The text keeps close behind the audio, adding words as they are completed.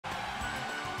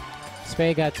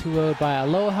Spade got 2-0'd by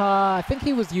Aloha. I think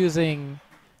he was using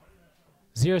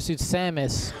Zero Suit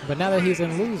Samus, but now that he's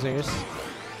in losers,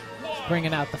 he's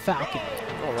bringing out the Falcon.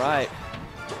 All right.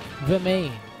 The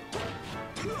main.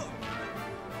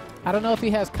 I don't know if he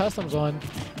has customs on.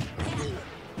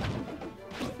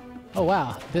 Oh,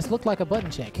 wow. This looked like a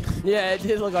button check. Yeah, it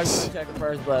did look like a button check at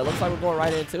first, but it looks like we're going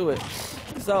right into it.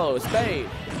 So, Spade.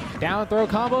 Down throw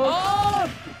combo. Oh!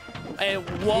 And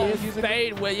whoa,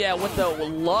 Spade with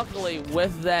luckily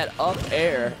with that up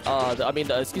air, the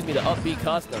up B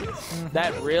custom,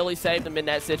 that really saved him in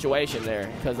that situation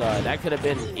there, because that could have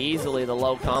been easily the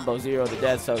low combo 0 to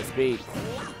death, so to speak.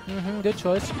 Good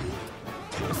choice.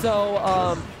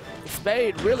 So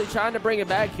Spade really trying to bring it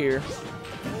back here.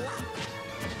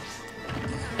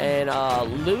 And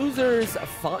losers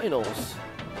finals.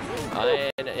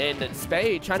 And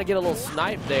Spade trying to get a little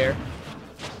snipe there.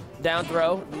 Down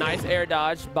throw, nice air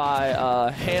dodge by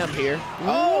Ham here.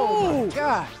 Oh my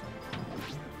God!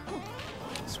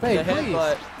 Spade, please.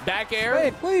 Back air.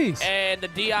 Spade, please. And the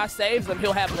DI saves him.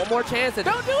 He'll have one more chance. And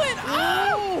don't do it!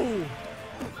 Oh!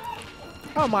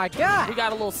 Oh my God! We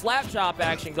got a little slap chop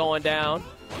action going down.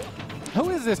 Who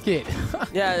is this kid?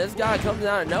 Yeah, this guy comes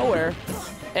out of nowhere.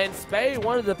 And Spade,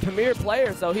 one of the premier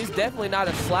players, so he's definitely not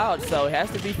a slouch, so he has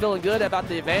to be feeling good about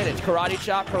the advantage. Karate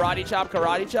chop, karate chop,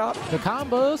 karate chop. The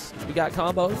combos. We got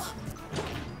combos.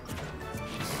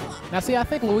 Now, see, I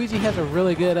think Luigi has a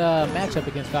really good matchup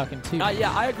against Falcon, too.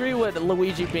 Yeah, I agree with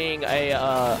Luigi being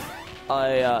not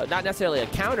necessarily a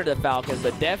counter to Falcon,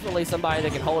 but definitely somebody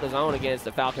that can hold his own against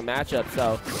the Falcon matchup,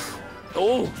 so.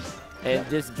 Oh, and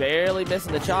just barely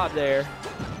missing the chop there.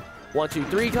 1, 2,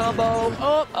 3 combo.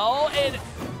 Oh,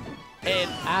 and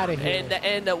out of here.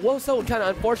 And what was so kind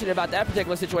of unfortunate about that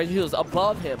particular situation, he was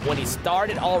above him when he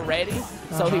started already.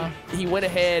 So he went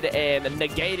ahead and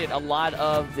negated a lot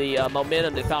of the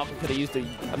momentum that Falcon could have used to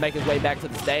make his way back to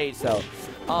the stage. So,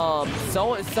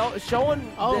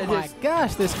 showing. Oh my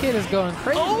gosh, this kid is going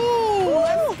crazy. Oh,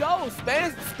 let's go,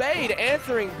 Spade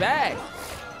answering back.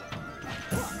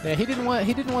 Yeah, he didn't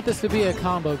want this to be a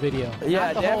combo video. Yeah,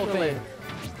 Not the definitely. whole thing.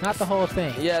 Not the whole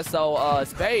thing. Yeah, so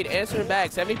Spade answering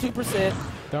back, 72%.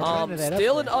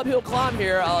 Still an uphill climb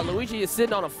here. Luigi is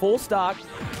sitting on a full stock,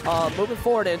 moving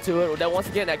forward into it. That once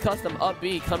again, that custom up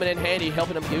B coming in handy,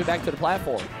 helping him get it back to the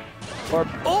platform.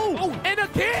 And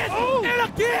again! And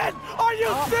again! Are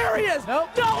you serious? Nope.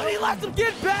 No, and he lets him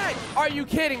get back! Are you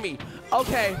kidding me?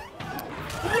 Okay.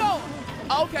 No!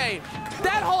 Okay.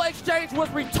 That whole exchange was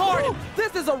retarded.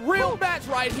 This is a real match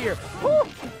right here. Woo.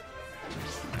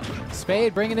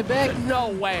 Spade bringing it back. No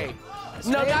way.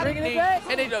 Spade no, not bringing a knee. it back.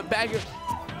 And then a back.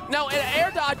 No, and an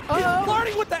air dodge. He's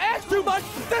flirting with the edge too much.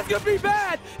 That's going to be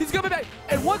bad. He's going to be back.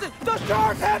 And wasn't the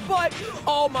charge headbutt.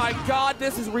 Oh, my God.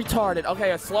 This is retarded.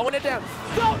 Okay, slowing it down.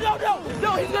 No.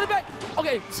 No, he's going to back.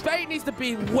 Okay, Spade needs to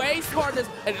be way smarter.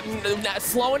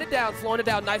 Slowing it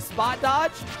down. Nice spot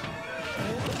dodge.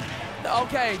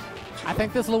 Okay. I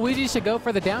think this Luigi should go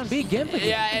for the down B gimp again.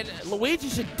 Yeah, and Luigi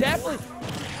should definitely.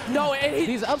 No, and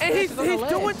he's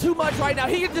doing too much right now.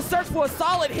 He can just search for a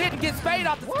solid hit and get Spade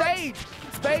off the stage.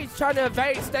 Spade's trying to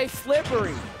evade, stay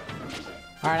slippery.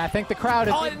 All right, I think the crowd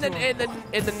is. Oh, and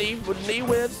the knee with knee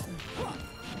whips.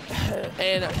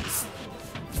 And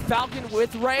Falcon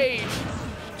with rage.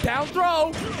 Down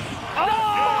throw.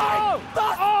 Oh!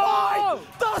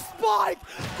 The spike!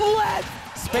 Let's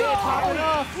Spade popping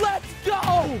off. Let's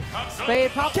go!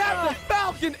 Spade popping off. Captain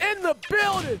Falcon in the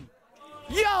building.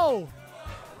 Yo!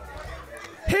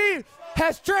 He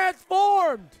has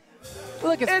transformed.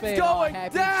 Look at Spade. It's going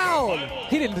down.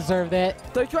 He didn't deserve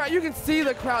that. The crowd, you can see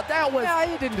the crowd. That was. No,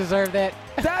 he didn't deserve that.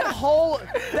 That whole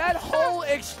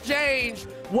exchange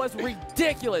was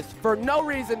ridiculous for no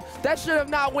reason. That should have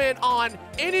not went on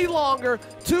any longer.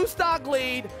 2-stock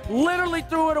lead, literally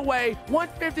threw it away.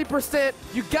 150%.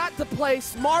 You got to play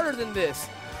smarter than this.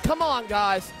 Come on,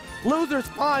 guys. Losers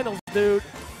finals, dude.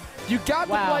 You got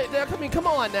to play. I mean, come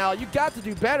on now. You got to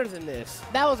do better than this.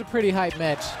 That was a pretty hype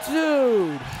match.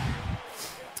 Dude.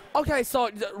 Okay, so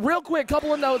real quick,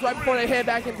 couple of notes right before they head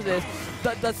back into this.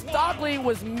 The stock lead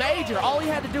was major. All he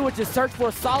had to do was just search for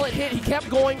a solid hit. He kept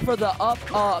going for the up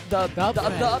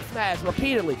smash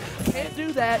repeatedly. Can't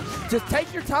do that. Just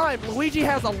take your time. Luigi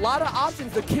has a lot of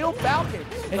options to kill Falcon,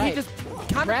 and he just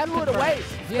kind of threw it away.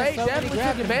 Spade definitely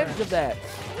took advantage of that.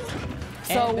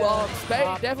 So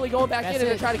Spade definitely going back in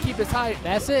and try to keep his height.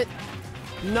 That's it.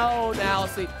 No, now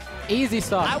see. Easy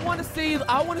stuff. I want to see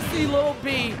Lil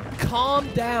B calm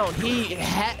down. He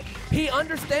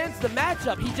understands the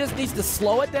matchup. He just needs to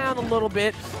slow it down a little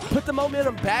bit, put the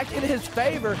momentum back in his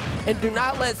favor, and do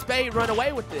not let Spade run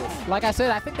away with this. Like I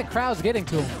said, I think the crowd's getting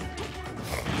to him.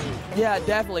 Yeah,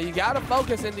 definitely. You got to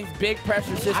focus in these big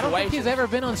pressure situations. I don't think he's ever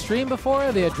been on stream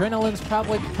before. The adrenaline's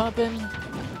probably pumping.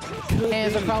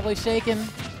 Hands are probably shaking.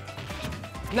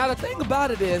 Now, the thing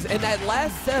about it is, in that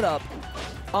last setup,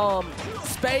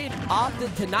 Spade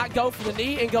opted to not go for the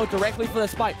knee and go directly for the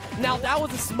spike. Now, that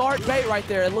was a smart bait right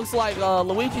there. It looks like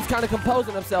Luigi's kind of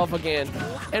composing himself again.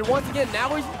 And once again,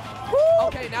 now he's...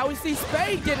 Okay, now we see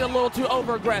Spade getting a little too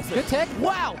over-aggressive. Good tech.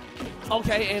 Wow.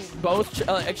 Okay, and both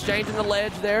exchanging the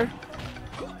ledge there.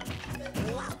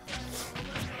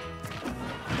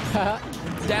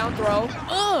 Down throw.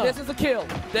 This is a kill,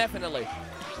 definitely.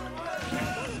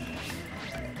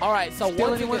 All right, so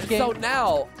so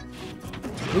now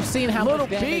we've seen how Little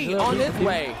much damage B on his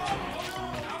way.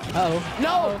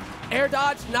 No, air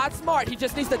dodge, not smart. He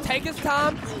just needs to take his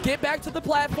time, get back to the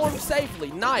platform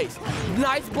safely. Nice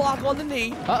block on the knee.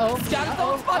 Got his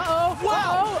own spot.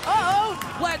 Wow.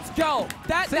 Let's go.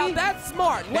 Now that's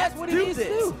smart. Let's do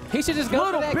this. He should just go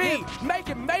Little for that B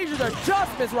making major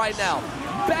adjustments right now.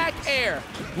 Back air.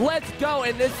 Let's go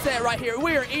in this set right here.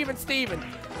 We are even Steven.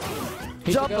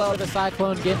 He Jump should go up. for the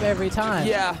cyclone gimp every time.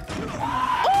 Yeah.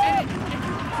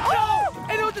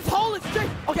 And it was this whole exchange.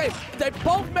 Okay, they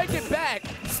both make it back.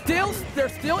 They're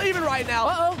still even right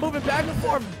now. Moving back and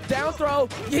forth. Down throw.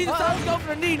 He decides to go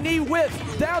for the knee whips.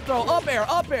 Down throw. Up air.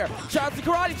 Shots the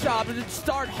karate chop. And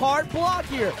start hard block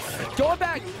here. Going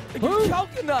back.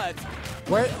 Coconuts.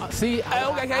 Where? See, I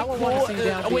want to see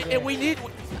down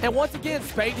and once again,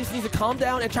 Spade just needs to calm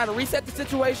down and try to reset the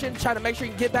situation, try to make sure he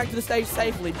can get back to the stage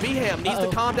safely. LilBigham needs to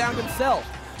calm down himself.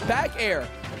 Back air.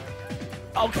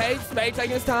 Okay, Spade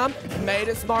taking his time, made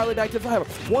it smartly back to the hammer.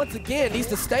 Once again, needs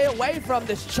to stay away from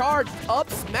this charged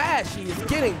up smash. He is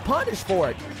getting punished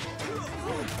for it.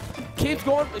 Keeps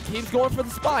going for the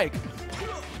spike.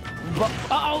 But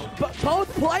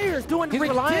both players doing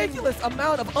ridiculous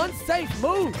amount of unsafe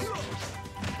moves.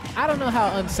 I don't know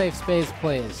how unsafe Spade's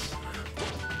play is.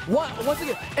 Once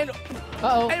again, and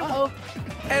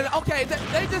okay,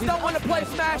 they just don't want to play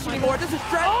Smash anymore. This is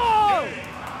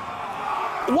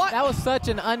What? That was such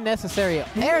an unnecessary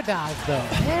air dodge, though.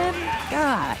 Man,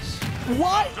 gosh.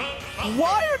 Why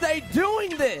are they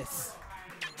doing this?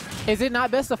 Is it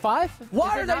not best of 5?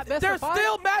 Why are they? There's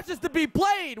still matches to be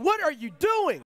played. What are you doing?